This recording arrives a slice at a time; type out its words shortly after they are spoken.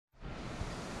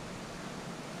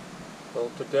Well,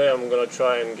 today I'm gonna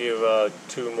try and give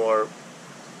 2 more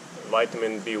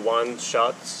vitamin B1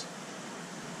 shots.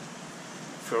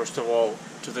 First of all,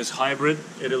 to this hybrid,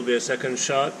 it'll be a second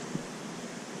shot.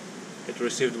 It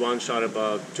received 1 shot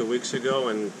about 2 weeks ago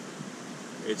and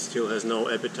it still has no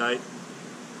appetite.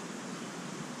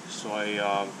 So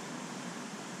I'm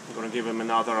gonna give him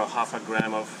another half a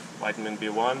gram of vitamin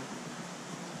B1.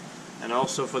 And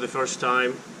also for the first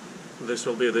time, this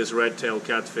will be this red-tailed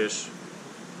catfish.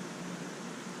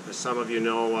 As some of you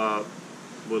know,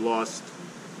 we lost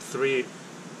 3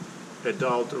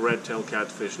 adult red-tailed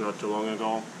catfish not too long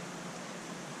ago,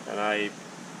 and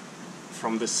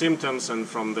from the symptoms and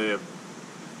from the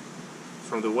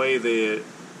way the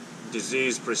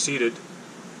disease proceeded,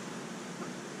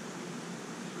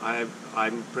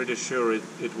 I'm pretty sure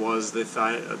it was the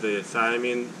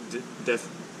thiamine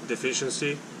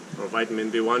deficiency or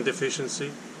vitamin B1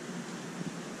 deficiency.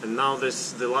 And now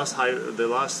the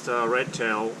last red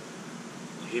tail,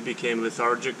 he became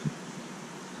lethargic,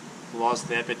 lost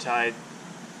the appetite.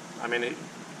 I mean,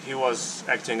 he was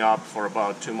acting up for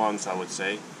about 2 months, I would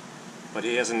say, but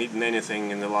he hasn't eaten anything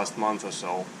in the last month or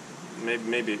so.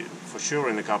 Maybe for sure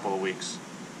in a couple of weeks.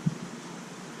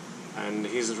 And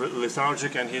he's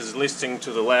lethargic and he's listing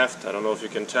to the left. I don't know if you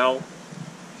can tell.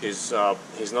 He's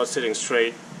not sitting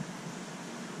straight.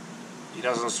 He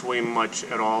doesn't swim much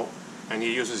at all. And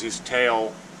he uses his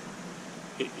tail,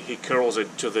 he curls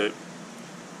it to the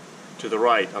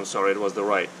right. I'm sorry, it was the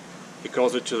right. He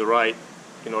curls it to the right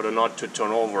in order not to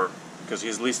turn over, because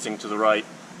he's listing to the right.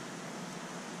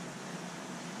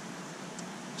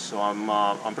 So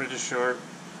I'm pretty sure,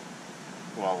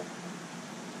 well,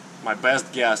 my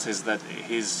best guess is that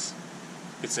it's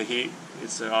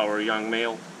our young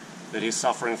male, that he's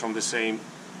suffering from the same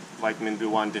vitamin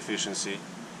B1 deficiency.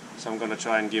 So I'm going to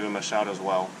try and give him a shot as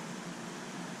well.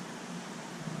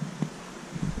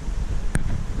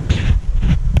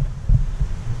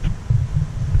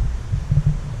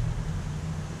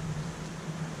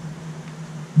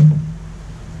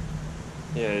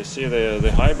 Yeah, you see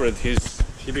the hybrid,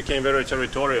 he became very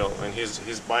territorial and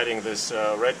he's biting this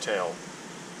red tail.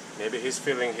 Maybe he's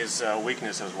feeling his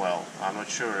weakness as well. I'm not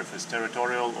sure if it's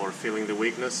territorial or feeling the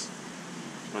weakness.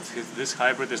 But this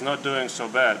hybrid is not doing so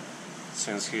bad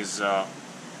since he's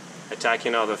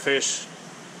attacking other fish,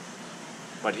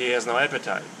 but he has no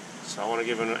appetite. So I want to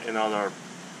give him another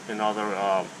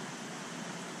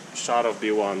shot of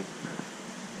B1.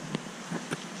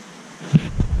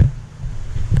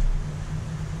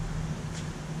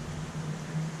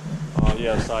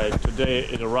 Yes, today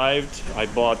it arrived. I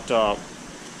bought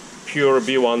pure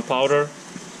B1 powder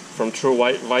from True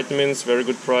Vitamins, very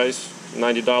good price,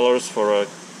 $90 for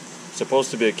supposed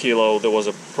to be a kilo. There was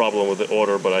a problem with the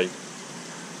order, but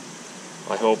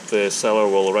I hope the seller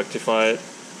will rectify it.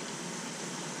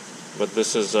 But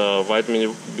this is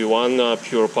vitamin B1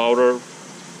 pure powder.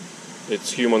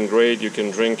 It's human grade. You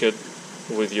can drink it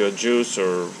with your juice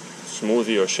or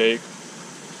smoothie or shake.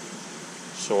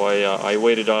 So I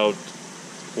weighed it out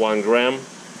 1 gram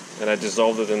and I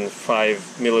dissolved it in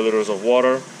 5 milliliters of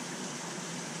water.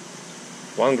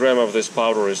 1 gram of this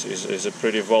powder is a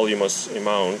pretty voluminous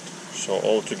amount, so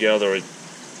altogether it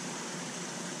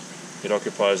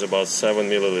occupies about 7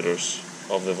 milliliters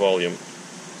of the volume.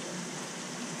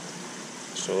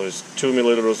 So there's 2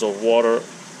 milliliters of water,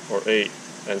 or 8,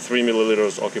 and 3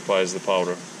 milliliters occupies the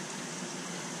powder.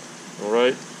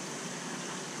 Alright.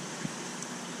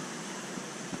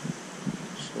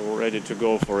 So we're ready to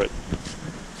go for it.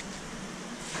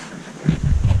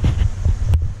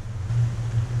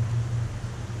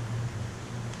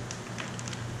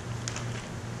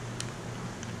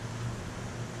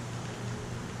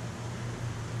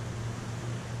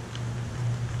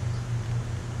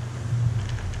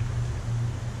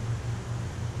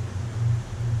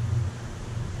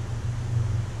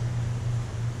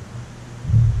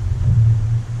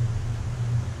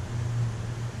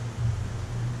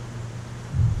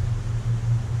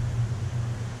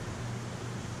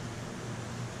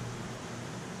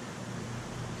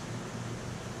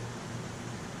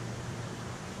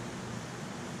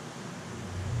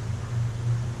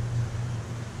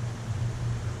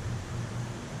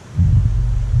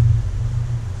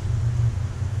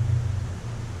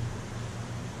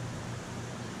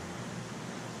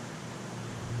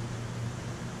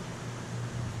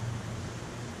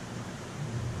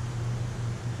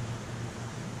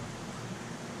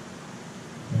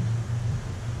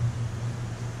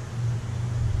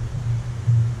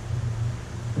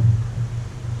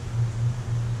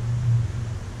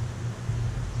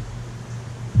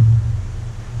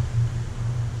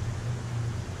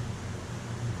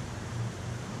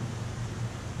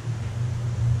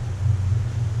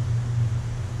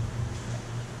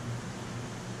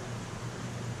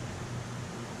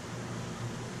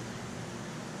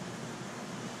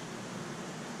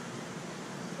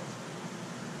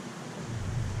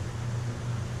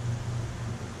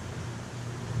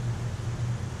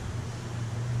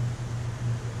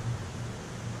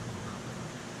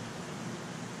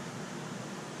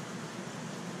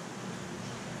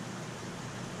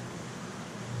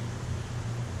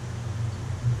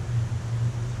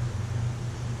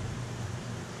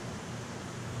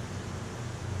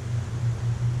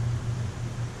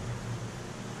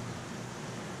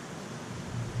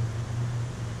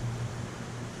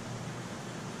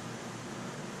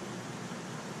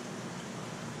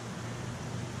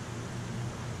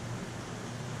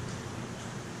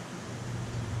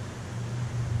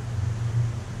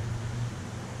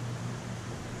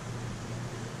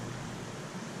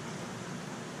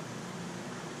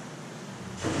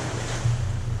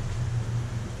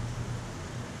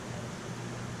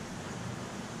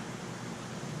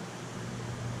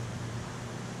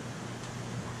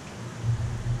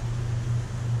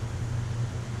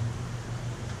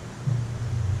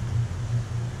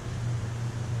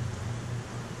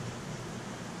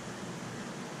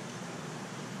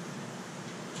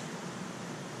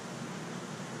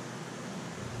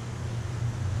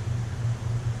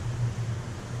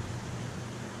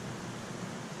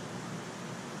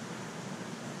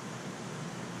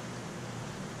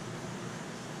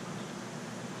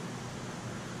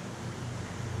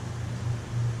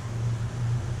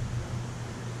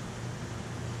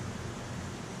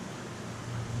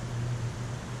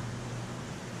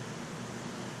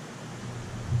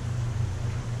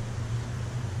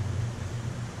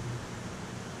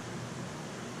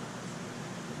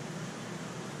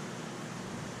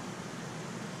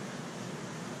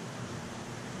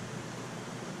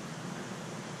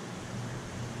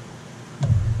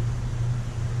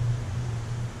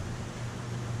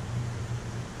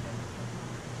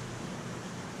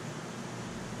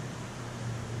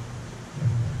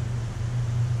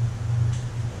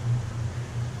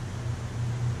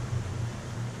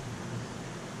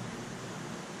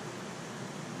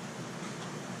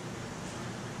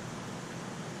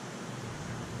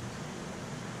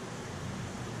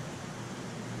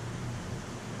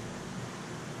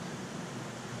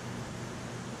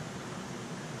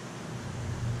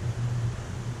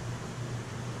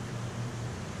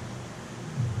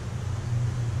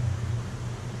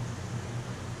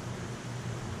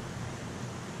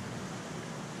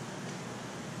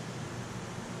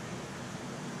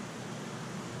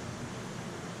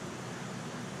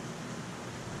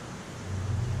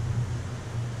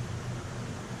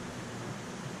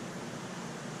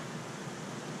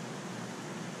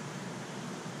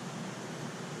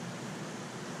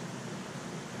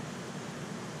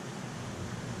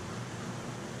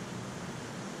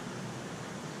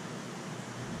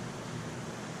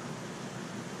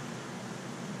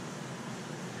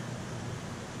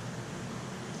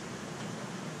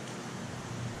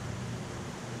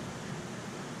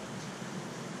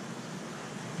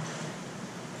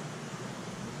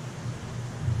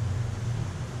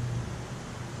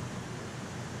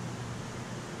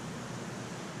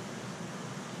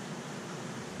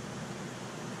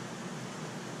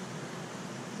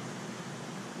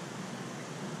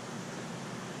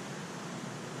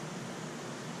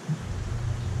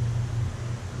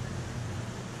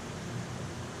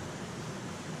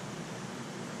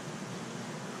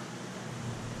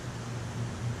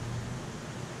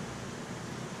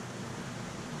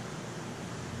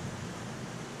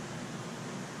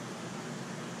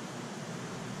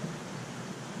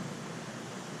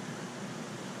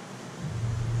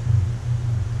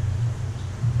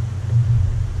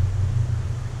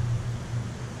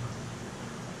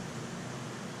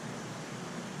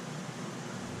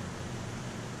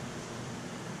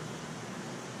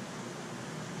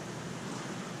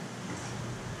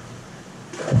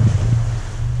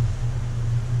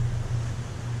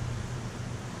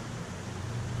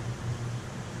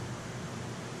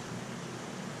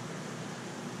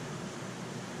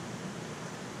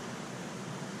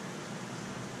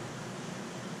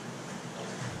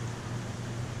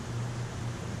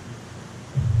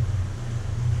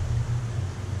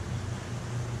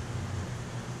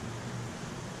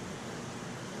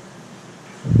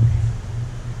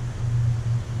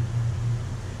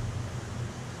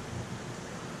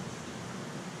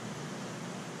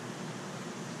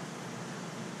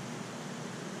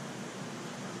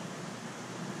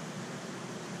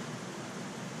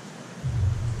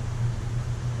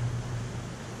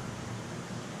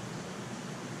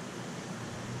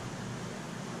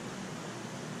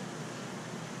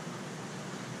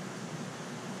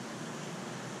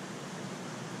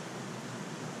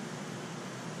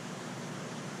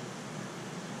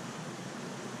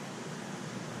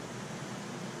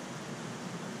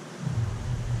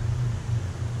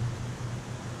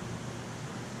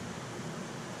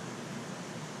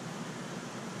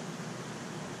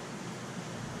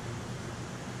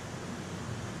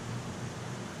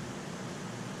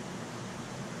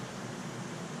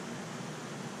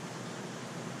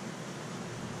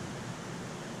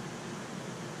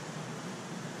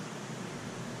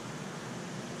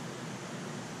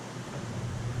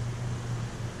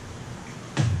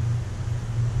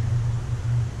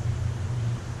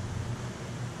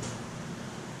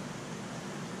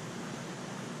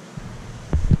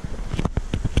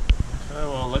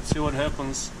 Well, let's see what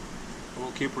happens.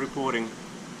 We'll keep reporting.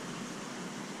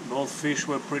 Both fish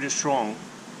were pretty strong.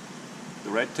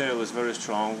 The red tail is very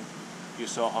strong. You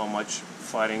saw how much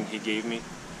fighting he gave me.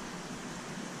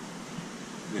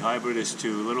 The hybrid is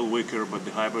too, a little weaker, but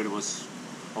the hybrid was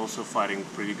also fighting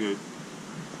pretty good.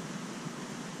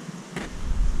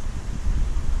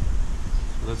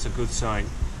 So that's a good sign.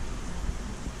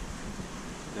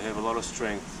 They have a lot of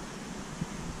strength.